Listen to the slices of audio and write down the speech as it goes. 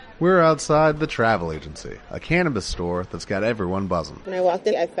We're outside the travel agency, a cannabis store that's got everyone buzzing. When I walked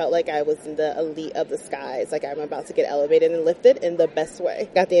in, I felt like I was in the elite of the skies, like I'm about to get elevated and lifted in the best way.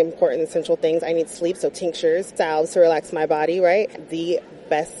 Got the important essential things. I need sleep, so tinctures, salves to relax my body, right? The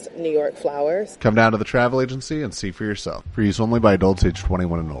best New York flowers. Come down to the travel agency and see for yourself. For use only by adults age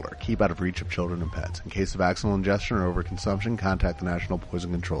 21 and older. Keep out of reach of children and pets. In case of accidental ingestion or overconsumption, contact the National Poison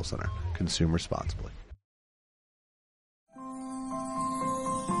Control Center. Consume responsibly.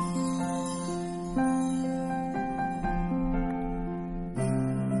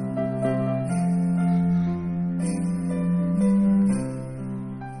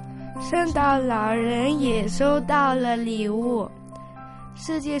圣诞老人也收到了礼物。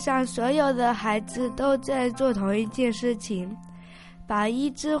世界上所有的孩子都在做同一件事情，把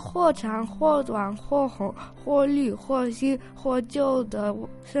一只或长或短或红或绿或新或旧的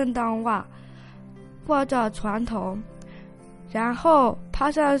圣诞袜挂到床头，然后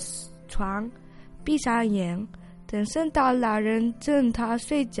爬上床，闭上眼，等圣诞老人趁他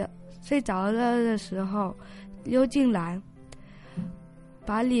睡着了的时候溜进来，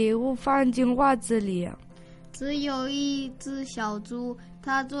把礼物放进袜子里。只有一只小猪，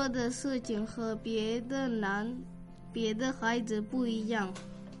它做的事情和别的孩子不一样。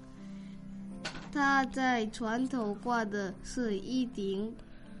它在床头挂的是一顶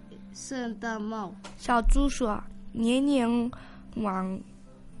圣诞帽。小猪说：“年年往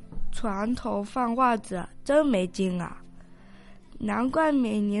床头放袜子，真没劲啊！难怪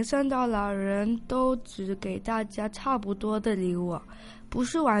每年圣诞老人都只给大家差不多的礼物，不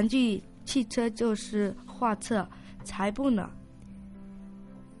是玩具、汽车就是画册，才不呢！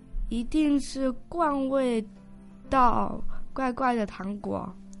一定是味道怪怪的糖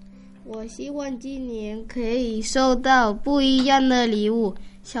果。我希望今年可以收到不一样的礼物。”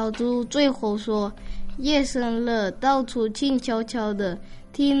小猪最后说。夜深了，到处静悄悄的，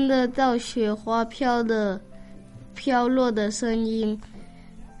听得到雪花飘落的声音。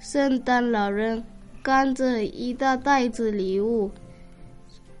圣诞老人扛着一大袋子礼物，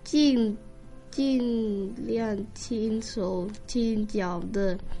尽量轻手轻脚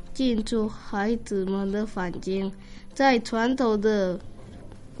地进出孩子们的房间，在床头的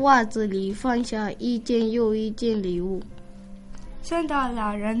袜子里放下一件又一件礼物。圣诞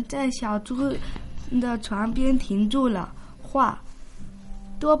老人在小猪的床边停住了，画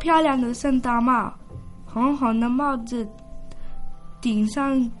多漂亮的圣诞帽！红红的帽子顶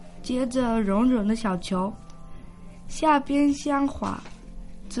上接着绒绒的小球，下边镶画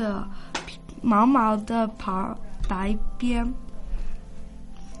着毛毛的白边，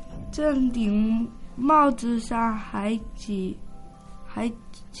正顶帽子上还挤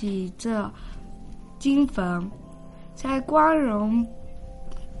着金粉，在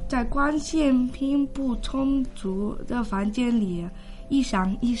光线并不充足的房间里一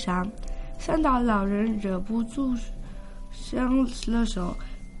闪一闪。圣诞老人忍不住伸了手，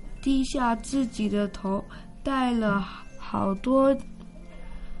低下自己的头，戴了好多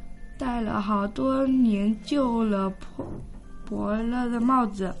年旧了破了的帽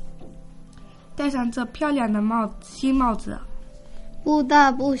子，戴上这漂亮的新帽子，不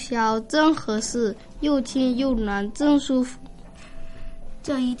大不小，真合适，又轻又暖，真舒服。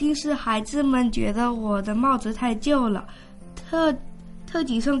这一定是孩子们觉得我的帽子太旧了，特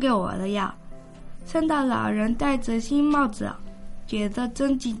地送给我的呀。圣诞老人戴着新帽子，觉得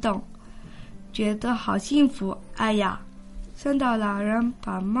真激动，觉得好幸福。哎呀，圣诞老人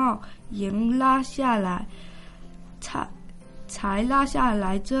把帽檐拉下来，才拉下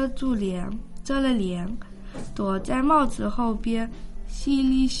来遮了脸，躲在帽子后边，稀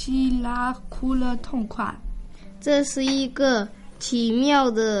里稀拉哭了痛快。这是一个奇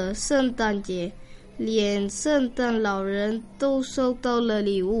妙的圣诞节，连圣诞老人都收到了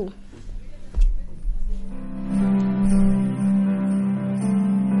礼物。